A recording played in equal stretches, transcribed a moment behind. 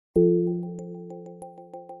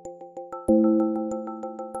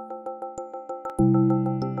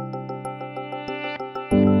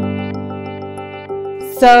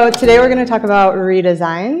So today we're going to talk about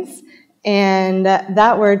redesigns, and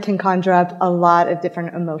that word can conjure up a lot of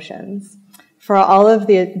different emotions. For all of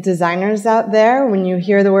the designers out there, when you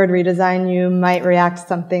hear the word redesign, you might react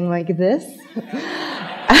something like this.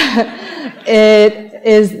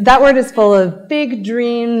 That word is full of big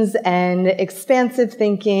dreams and expansive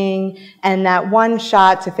thinking and that one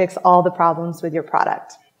shot to fix all the problems with your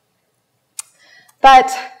product.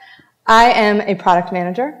 But I am a product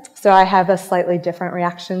manager, so I have a slightly different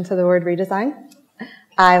reaction to the word redesign.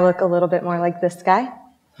 I look a little bit more like this guy.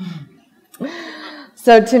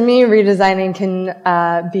 So to me, redesigning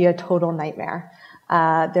can be a total nightmare.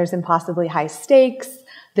 There's impossibly high stakes,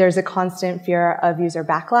 there's a constant fear of user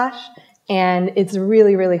backlash, and it's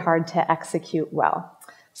really, really hard to execute well.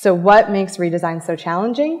 So what makes redesign so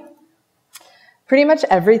challenging? Pretty much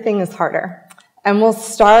everything is harder. And we'll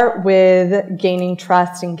start with gaining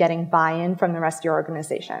trust and getting buy-in from the rest of your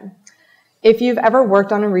organization. If you've ever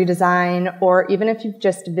worked on a redesign, or even if you've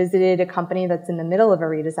just visited a company that's in the middle of a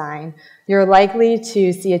redesign, you're likely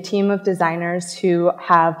to see a team of designers who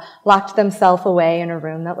have locked themselves away in a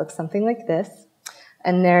room that looks something like this.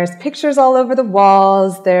 And there's pictures all over the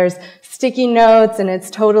walls, there's sticky notes, and it's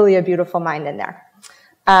totally a beautiful mind in there.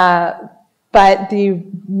 But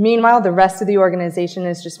meanwhile, the rest of the organization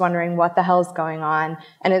is just wondering what the hell is going on,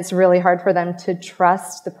 and it's really hard for them to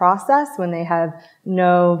trust the process when they have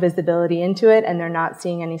no visibility into it and they're not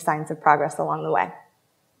seeing any signs of progress along the way.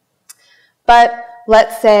 But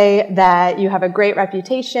let's say that you have a great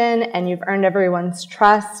reputation and you've earned everyone's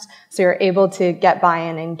trust, so you're able to get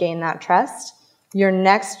buy-in and gain that trust. Your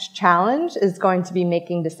next challenge is going to be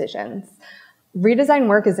making decisions. Redesign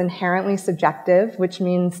work is inherently subjective, which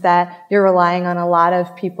means that you're relying on a lot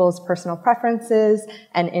of people's personal preferences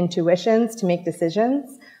and intuitions to make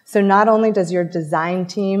decisions. So not only does your design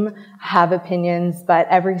team have opinions, but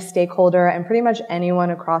every stakeholder and pretty much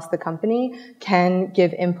anyone across the company can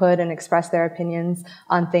give input and express their opinions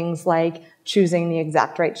on things like choosing the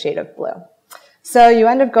exact right shade of blue. So you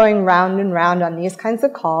end up going round and round on these kinds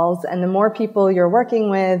of calls, and the more people you're working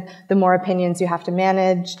with, the more opinions you have to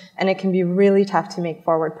manage, and it can be really tough to make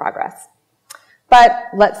forward progress. But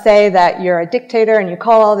let's say that you're a dictator and you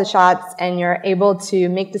call all the shots and you're able to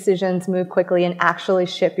make decisions, move quickly, and actually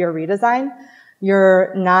ship your redesign.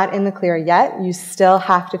 You're not in the clear yet. You still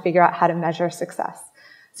have to figure out how to measure success.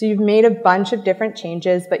 So you've made a bunch of different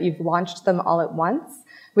changes, but you've launched them all at once,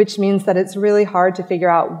 which means that it's really hard to figure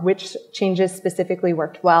out which changes specifically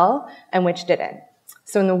worked well and which didn't.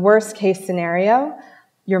 So in the worst case scenario,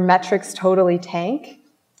 your metrics totally tank,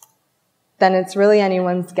 then it's really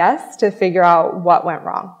anyone's guess to figure out what went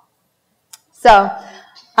wrong. So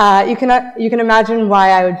you can imagine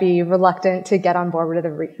why I would be reluctant to get on board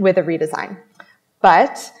with a redesign.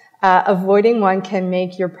 But avoiding one can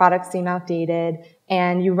make your product seem outdated,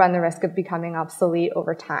 and you run the risk of becoming obsolete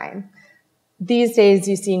over time. These days,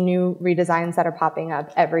 you see new redesigns that are popping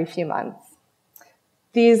up every few months.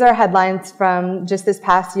 These are headlines from just this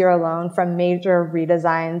past year alone from major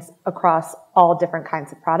redesigns across all different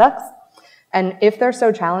kinds of products. And if they're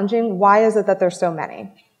so challenging, why is it that there's so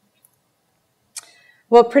many?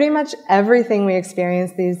 Well, pretty much everything we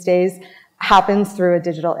experience these days happens through a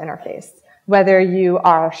digital interface. Whether you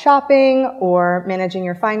are shopping or managing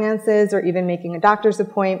your finances or even making a doctor's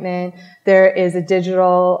appointment, there is a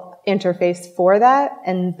digital interface for that,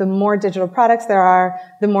 and the more digital products there are,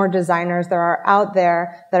 the more designers there are out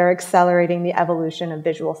there that are accelerating the evolution of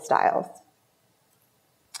visual styles.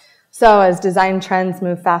 So as design trends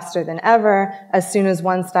move faster than ever, as soon as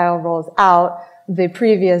one style rolls out, the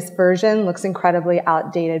previous version looks incredibly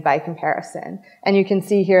outdated by comparison. And you can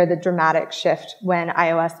see here the dramatic shift when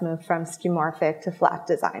iOS moved from skeuomorphic to flat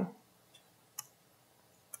design.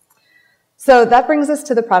 So that brings us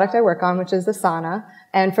to the product I work on, which is Asana.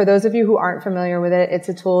 And for those of you who aren't familiar with it, it's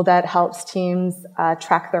a tool that helps teams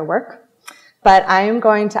track their work. But I am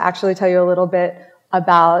going to actually tell you a little bit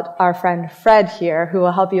about our friend Fred here, who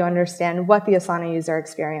will help you understand what the Asana user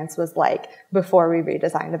experience was like before we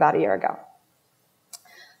redesigned about a year ago.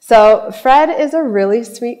 So Fred is a really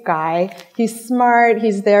sweet guy. He's smart,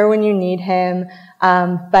 he's there when you need him,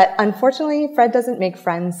 but unfortunately, Fred doesn't make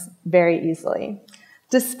friends very easily.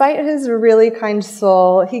 Despite his really kind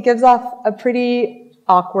soul, he gives off a pretty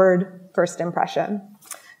awkward first impression.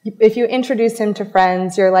 If you introduce him to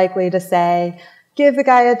friends, you're likely to say, give the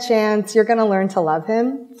guy a chance, you're gonna learn to love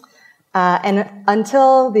him. And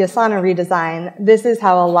until the Asana redesign, this is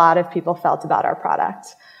how a lot of people felt about our product.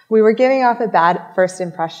 We were giving off a bad first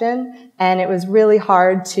impression, and it was really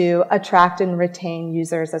hard to attract and retain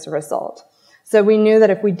users as a result. So we knew that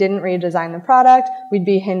if we didn't redesign the product, we'd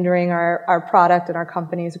be hindering our product and our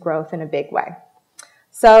company's growth in a big way.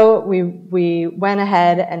 So we went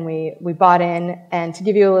ahead and we bought in, and to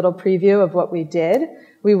give you a little preview of what we did,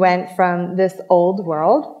 we went from this old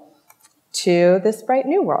world to this bright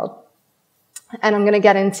new world. And I'm going to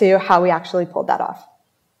get into how we actually pulled that off.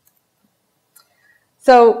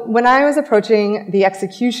 So when I was approaching the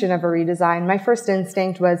execution of a redesign, my first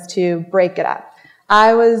instinct was to break it up.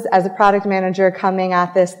 I was, as a product manager, coming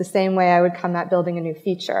at this the same way I would come at building a new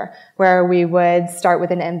feature, where we would start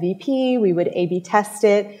with an MVP, we would A/B test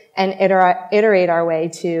it, and iterate our way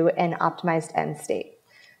to an optimized end state.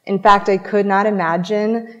 In fact, I could not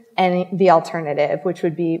imagine the alternative, which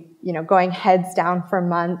would be, going heads down for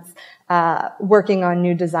months, working on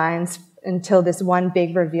new designs until this one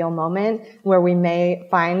big reveal moment where we may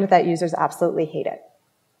find that users absolutely hate it.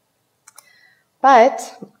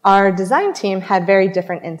 But our design team had very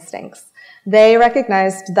different instincts. They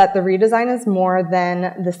recognized that the redesign is more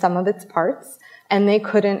than the sum of its parts, and they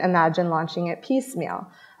couldn't imagine launching it piecemeal.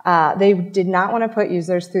 They did not want to put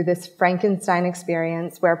users through this Frankenstein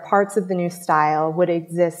experience where parts of the new style would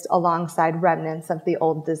exist alongside remnants of the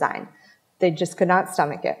old design. They just could not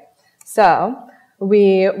stomach it. So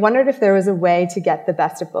we wondered if there was a way to get the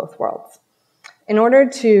best of both worlds. In order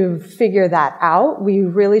to figure that out, we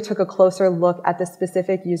really took a closer look at the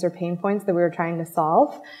specific user pain points that we were trying to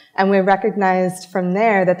solve, and we recognized from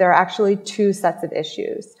there that there are actually two sets of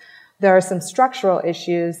issues. There are some structural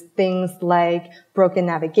issues, things like broken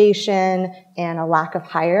navigation and a lack of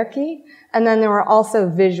hierarchy, and then there were also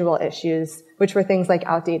visual issues, which were things like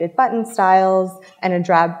outdated button styles and a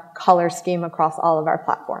drab color scheme across all of our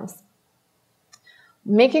platforms.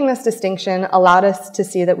 Making this distinction allowed us to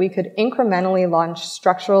see that we could incrementally launch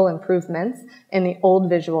structural improvements in the old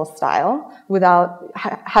visual style without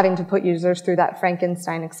having to put users through that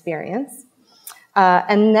Frankenstein experience.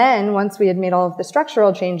 And then once we had made all of the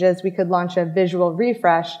structural changes, we could launch a visual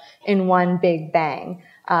refresh in one big bang.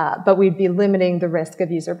 But we'd be limiting the risk of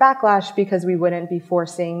user backlash because we wouldn't be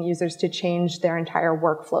forcing users to change their entire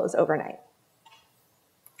workflows overnight.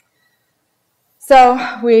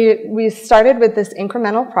 So we started with this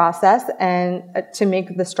incremental process and to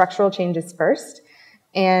make the structural changes first.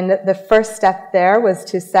 And the first step there was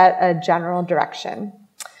to set a general direction.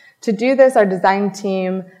 To do this, our design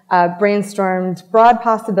team brainstormed broad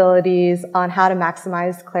possibilities on how to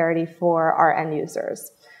maximize clarity for our end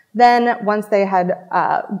users. Then, once they had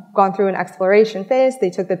gone through an exploration phase, they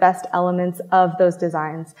took the best elements of those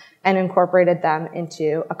designs and incorporated them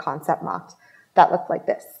into a concept mock that looked like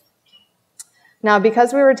this. Now,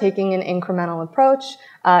 because we were taking an incremental approach,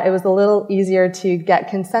 it was a little easier to get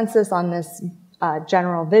consensus on this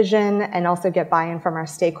general vision and also get buy-in from our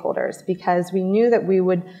stakeholders because we knew that we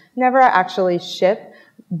would never actually ship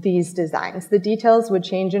these designs. The details would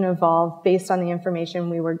change and evolve based on the information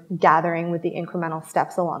we were gathering with the incremental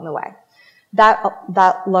steps along the way.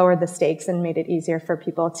 That lowered the stakes and made it easier for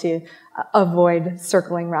people to avoid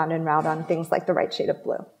circling round and round on things like the right shade of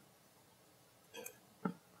blue.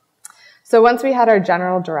 So once we had our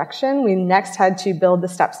general direction, we next had to build the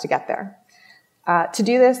steps to get there. To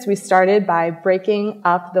do this, we started by breaking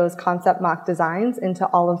up those concept mock designs into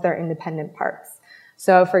all of their independent parts.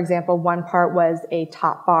 So for example, one part was a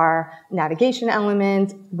top bar navigation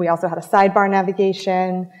element. We also had a sidebar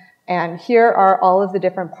navigation. And here are all of the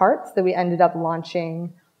different parts that we ended up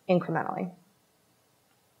launching incrementally.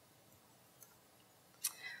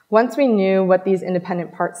 Once we knew what these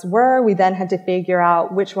independent parts were, we then had to figure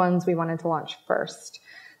out which ones we wanted to launch first.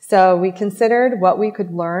 So we considered what we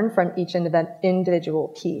could learn from each individual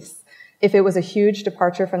piece. If it was a huge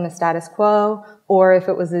departure from the status quo, or if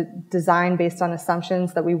it was a design based on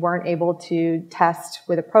assumptions that we weren't able to test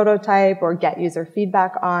with a prototype or get user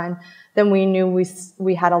feedback on, then we knew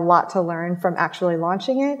we had a lot to learn from actually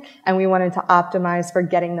launching it, and we wanted to optimize for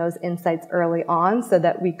getting those insights early on so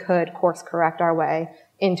that we could course correct our way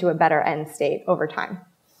into a better end state over time.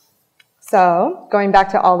 So going back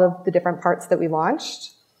to all of the different parts that we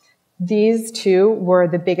launched, these two were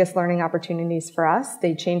the biggest learning opportunities for us.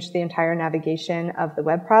 They changed the entire navigation of the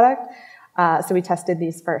web product. So we tested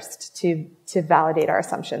these first to validate our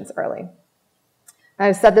assumptions early.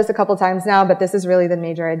 I've said this a couple times now, but this is really the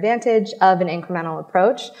major advantage of an incremental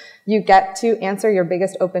approach. You get to answer your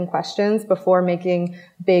biggest open questions before making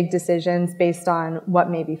big decisions based on what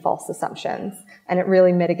may be false assumptions. And it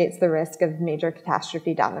really mitigates the risk of major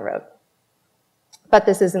catastrophe down the road. But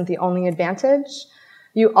this isn't the only advantage.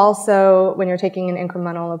 You also, when you're taking an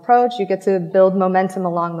incremental approach, you get to build momentum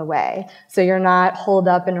along the way. So you're not holed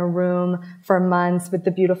up in a room for months with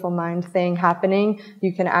the beautiful mind thing happening.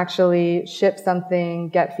 You can actually ship something,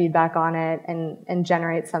 get feedback on it, and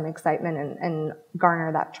generate some excitement and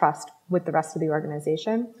garner that trust with the rest of the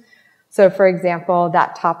organization. So for example,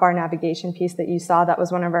 that top bar navigation piece that you saw, that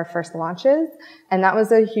was one of our first launches, and that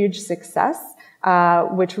was a huge success,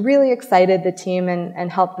 which really excited the team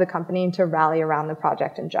and helped the company to rally around the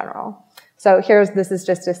project in general. So this is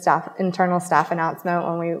just a internal staff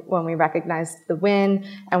announcement when we recognized the win,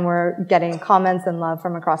 and we're getting comments and love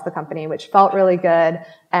from across the company, which felt really good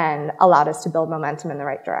and allowed us to build momentum in the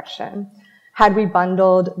right direction. Had we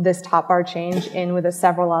bundled this top bar change in with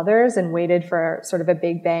several others and waited for sort of a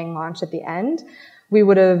big bang launch at the end, we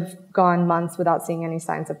would have gone months without seeing any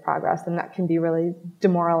signs of progress, and that can be really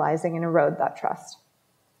demoralizing and erode that trust.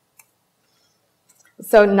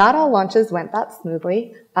 So not all launches went that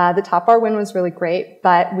smoothly. The top bar win was really great,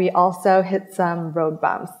 but we also hit some road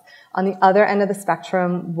bumps. On the other end of the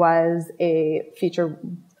spectrum was a feature,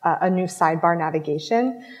 a new sidebar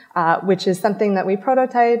navigation, which is something that we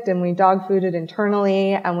prototyped and we dog fooded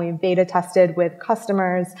internally and we beta tested with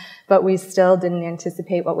customers, but we still didn't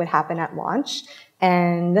anticipate what would happen at launch.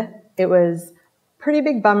 And it was a pretty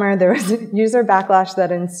big bummer. There was user backlash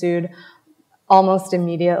that ensued almost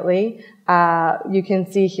immediately. You can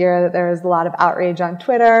see here that there was a lot of outrage on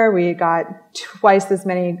Twitter. We got twice as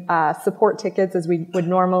many support tickets as we would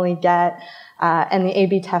normally get, and the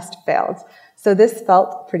A/B test failed. So this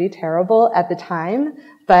felt pretty terrible at the time,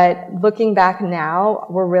 but looking back now,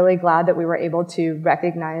 we're really glad that we were able to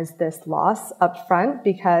recognize this loss up front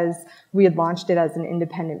because we had launched it as an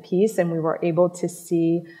independent piece and we were able to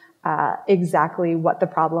see exactly what the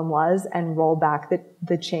problem was and roll back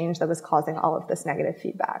the change that was causing all of this negative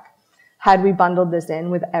feedback. Had we bundled this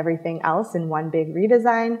in with everything else in one big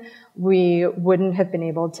redesign, we wouldn't have been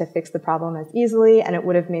able to fix the problem as easily, and it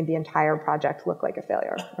would have made the entire project look like a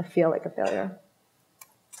failure or feel like a failure.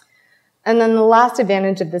 And then the last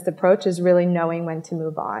advantage of this approach is really knowing when to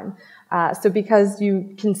move on. So because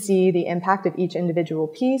you can see the impact of each individual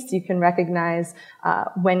piece, you can recognize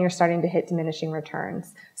when you're starting to hit diminishing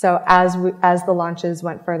returns. So as the launches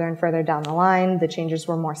went further and further down the line, the changes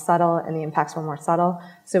were more subtle and the impacts were more subtle.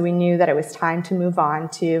 So we knew that it was time to move on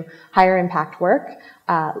to higher impact work,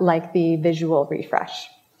 like the visual refresh.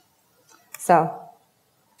 So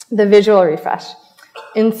the visual refresh.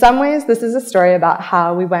 In some ways, this is a story about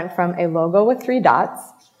how we went from a logo with 3 dots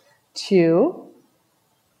to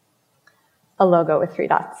a logo with 3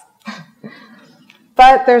 dots.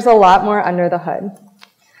 But there's a lot more under the hood.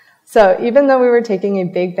 So even though we were taking a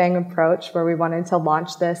big bang approach where we wanted to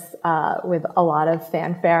launch this with a lot of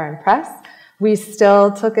fanfare and press, we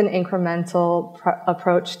still took an incremental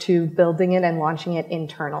approach to building it and launching it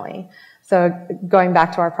internally. So going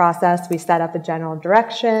back to our process, we set up a general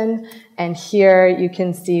direction, and here you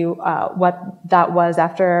can see what that was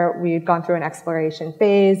after we'd gone through an exploration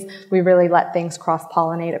phase. We really let things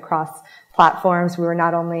cross-pollinate across platforms. We were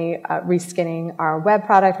not only reskinning our web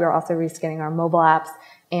product, we were also reskinning our mobile apps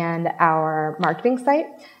and our marketing site,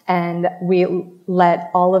 and we let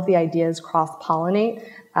all of the ideas cross-pollinate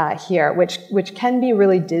here, which can be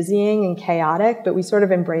really dizzying and chaotic, but we sort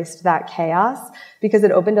of embraced that chaos because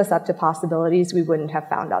it opened us up to possibilities we wouldn't have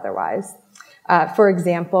found otherwise. For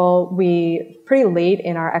example, pretty late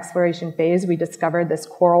in our exploration phase, we discovered this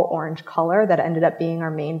coral orange color that ended up being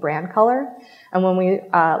our main brand color. And when we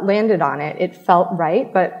landed on it, it felt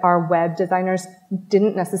right, but our web designers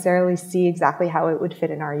didn't necessarily see exactly how it would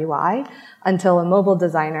fit in our UI until a mobile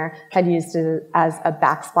designer had used it as a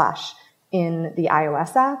backsplash in the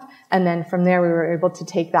iOS app. And then from there, we were able to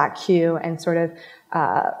take that cue and sort of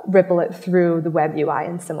ripple it through the web UI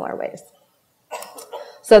in similar ways.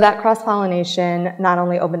 So that cross-pollination not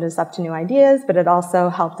only opened us up to new ideas, but it also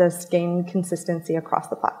helped us gain consistency across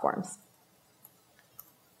the platforms.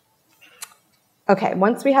 Okay,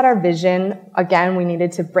 once we had our vision, again, we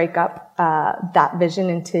needed to break up that vision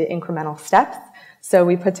into incremental steps. So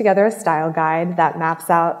we put together a style guide that maps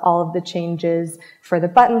out all of the changes for the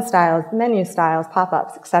button styles, menu styles,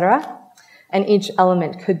 pop-ups, etc. And each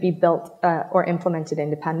element could be built or implemented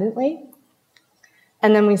independently.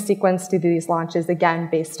 And then we sequenced through these launches, again,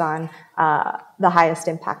 based on the highest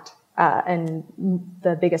impact and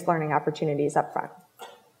the biggest learning opportunities up front.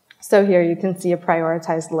 So here you can see a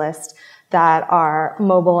prioritized list that our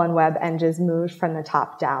mobile and web engines moved from the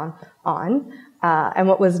top down on. And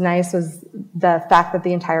what was nice was the fact that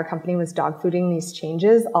the entire company was dogfooding these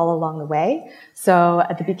changes all along the way. So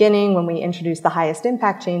at the beginning, when we introduced the highest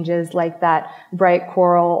impact changes, like that bright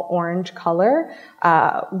coral orange color,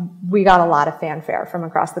 we got a lot of fanfare from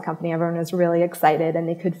across the company. Everyone was really excited and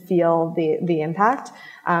they could feel the impact.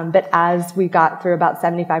 But as we got through about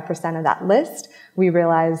 75% of that list, we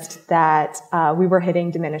realized that we were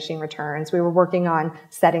hitting diminishing returns. We were working on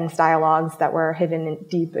settings dialogues that were hidden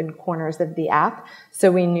deep in corners of the app.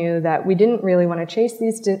 So we knew that we didn't really want to chase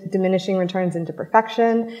these diminishing returns into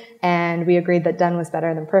perfection, and we agreed that done was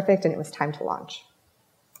better than perfect, and it was time to launch.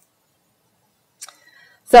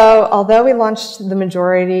 So although we launched the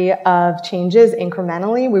majority of changes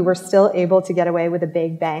incrementally, we were still able to get away with a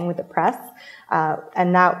big bang with the press.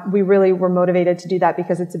 And that we really were motivated to do that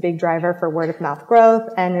because it's a big driver for word of mouth growth,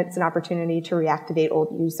 and it's an opportunity to reactivate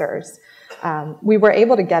old users. We were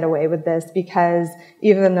able to get away with this because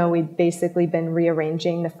even though we'd basically been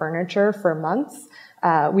rearranging the furniture for months,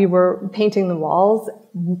 we were painting the walls,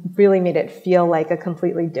 really made it feel like a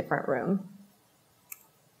completely different room.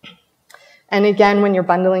 And again, when you're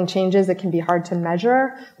bundling changes, it can be hard to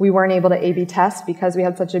measure. We weren't able to A/B test because we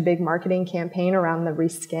had such a big marketing campaign around the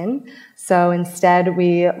reskin. So instead,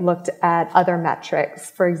 we looked at other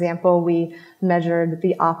metrics. For example, we measured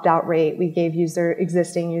the opt-out rate. We gave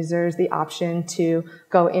existing users the option to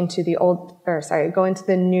go into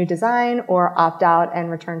the new design or opt out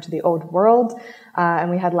and return to the old world.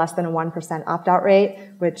 And we had less than a 1% opt-out rate,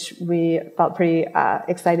 which we felt pretty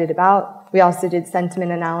excited about. We also did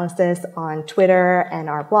sentiment analysis on Twitter and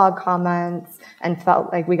our blog comments and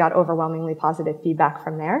felt like we got overwhelmingly positive feedback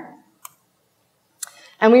from there.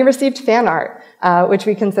 And we received fan art, which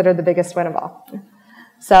we consider the biggest win of all.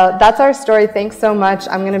 So that's our story. Thanks so much.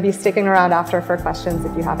 I'm going to be sticking around after for questions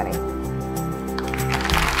if you have any.